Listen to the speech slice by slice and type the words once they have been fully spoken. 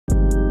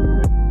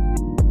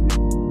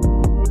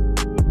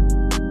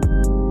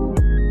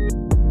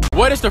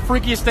What is the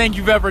freakiest thing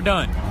you've ever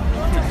done?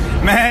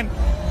 Man,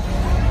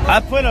 I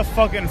put a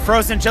fucking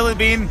frozen jelly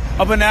bean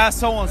up an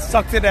asshole and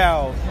sucked it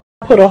out.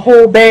 Put a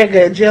whole bag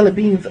of jelly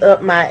beans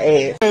up my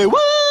ass. Hey,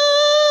 what?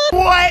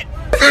 What?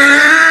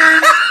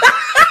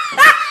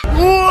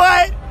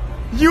 What?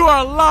 You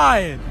are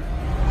lying.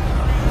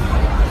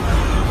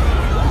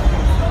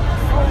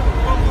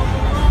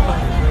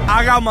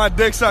 I got my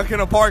dick sucked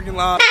in a parking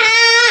lot.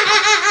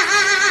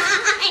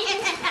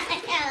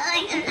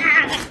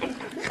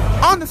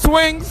 On the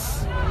swings.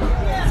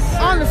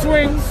 On the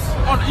swings.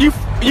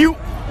 You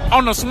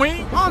on the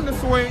swing? On the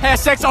swing. Had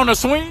sex on the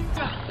swing?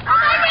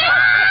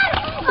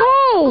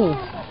 Oh!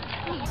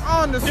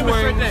 On the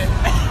swing.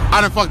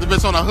 I done fucked the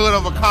bitch on the hood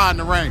of a car in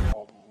the rain.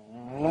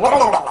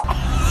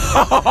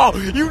 Oh,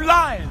 you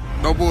lying?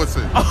 No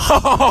bullshit.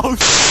 Oh,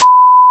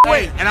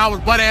 Wait, and I was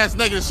butt ass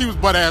naked and she was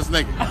butt ass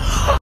naked. And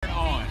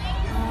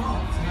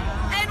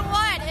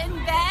what?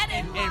 In bed?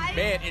 In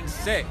bed, in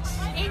sex.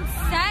 In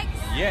sex?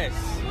 Yes.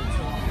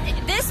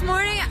 This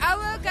morning, I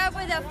woke up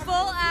with a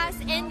full-ass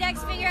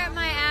index finger at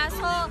my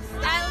asshole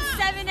at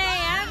 7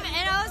 a.m.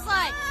 and I was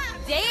like,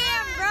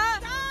 damn, bro.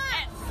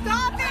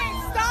 Stop it!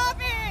 Stop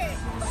it!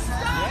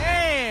 Stop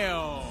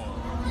Damn.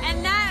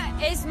 And that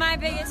is my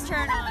biggest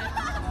turn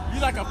on.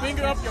 You like a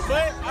finger up your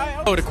butt?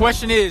 So the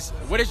question is,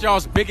 what is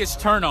y'all's biggest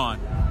turn on?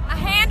 A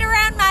hand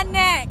around my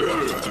neck.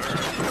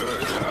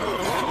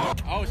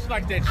 Oh, she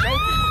like that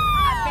choking.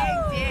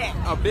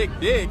 A big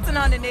dick. Kissing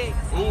on the neck.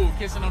 Ooh,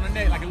 kissing on the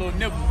neck like a little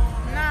nipple.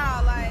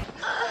 No, like.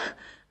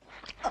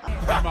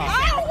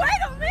 Oh, wait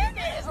a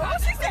minute. Oh,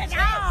 she said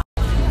no.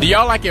 Do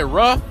y'all like it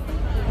rough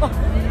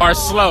or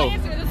slow?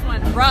 Answer this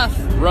one. Rough.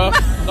 Rough?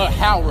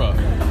 How rough?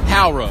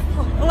 How rough?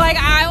 Like,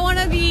 I want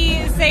to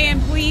be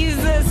saying, please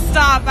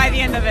stop by the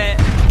end of it.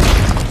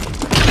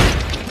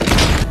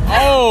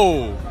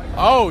 Oh.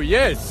 Oh,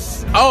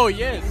 yes. Oh,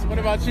 yes. What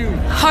about you?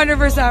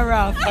 100%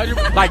 rough.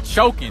 Like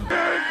choking.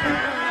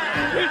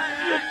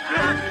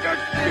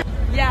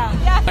 Yeah.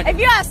 If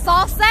you have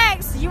soft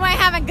sex, you ain't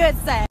having good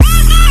sex.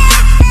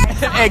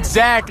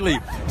 Exactly.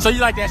 So you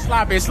like that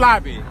sloppy?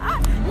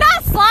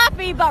 Not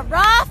sloppy, but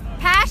rough,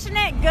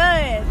 passionate,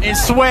 good. And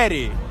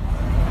sweaty?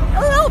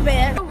 A little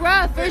bit.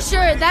 Rough, for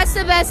sure. That's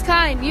the best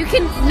kind. You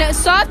can, no,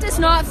 soft is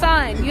not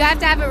fine. You have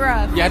to have it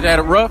rough. You have to have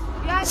it rough?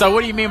 So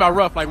what do you mean by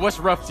rough? Like, what's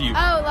rough to you?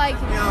 Oh, like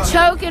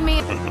choking me.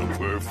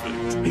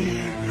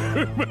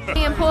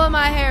 And pulling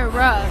my hair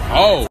rough.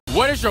 Oh.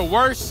 What is your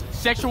worst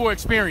sexual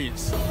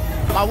experience?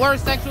 My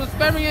worst sexual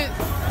experience?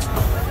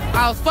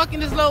 I was fucking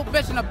this little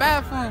bitch in the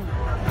bathroom.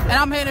 And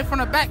I'm hitting it from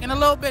the back and the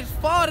little bitch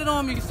farted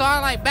on me. So I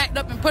like backed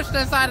up and pushed her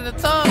inside of the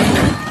tub.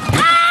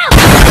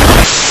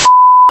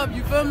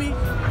 You feel me?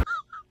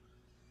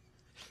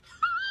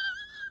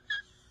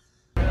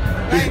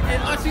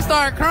 And she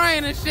started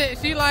crying and shit.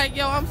 She like,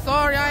 yo, I'm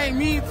sorry, I ain't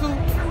mean to.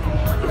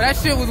 But that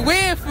shit was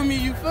weird for me,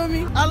 you feel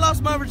me? I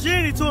lost my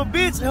virginity to a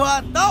bitch who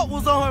I thought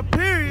was on her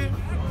period.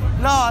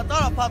 No, I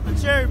thought I popped the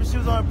cherry, but she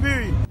was on her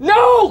period.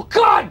 No!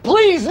 God,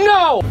 please,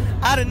 no!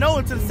 I didn't know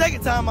until the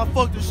second time I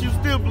fucked her, she was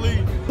still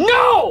bleeding.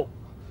 No!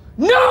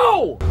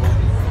 No!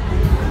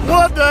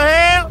 What the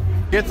hell?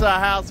 Get to our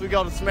house, we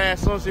go to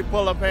smash. Soon as she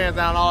pull her pants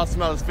down, all I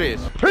smell is fish.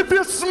 If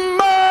you smell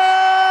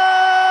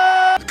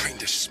the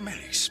kind of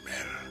smelly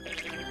smell,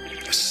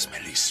 the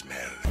smelly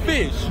smell.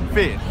 Fish.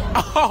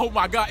 Oh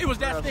my God, it was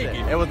that stinky.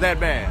 It was that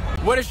bad.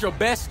 What is your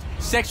best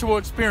sexual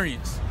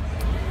experience?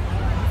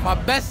 My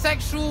best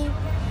sexual,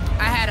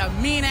 I had a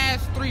mean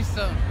ass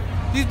threesome.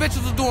 These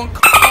bitches was doing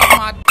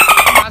off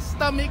my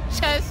stomach,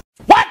 chest.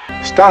 What?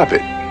 Stop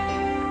it.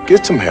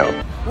 Get some help.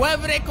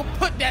 Wherever they could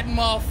put that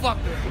motherfucker.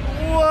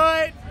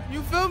 What?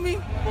 You feel me?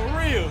 For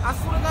real? I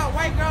swear to God,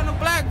 white girl and a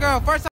black girl. First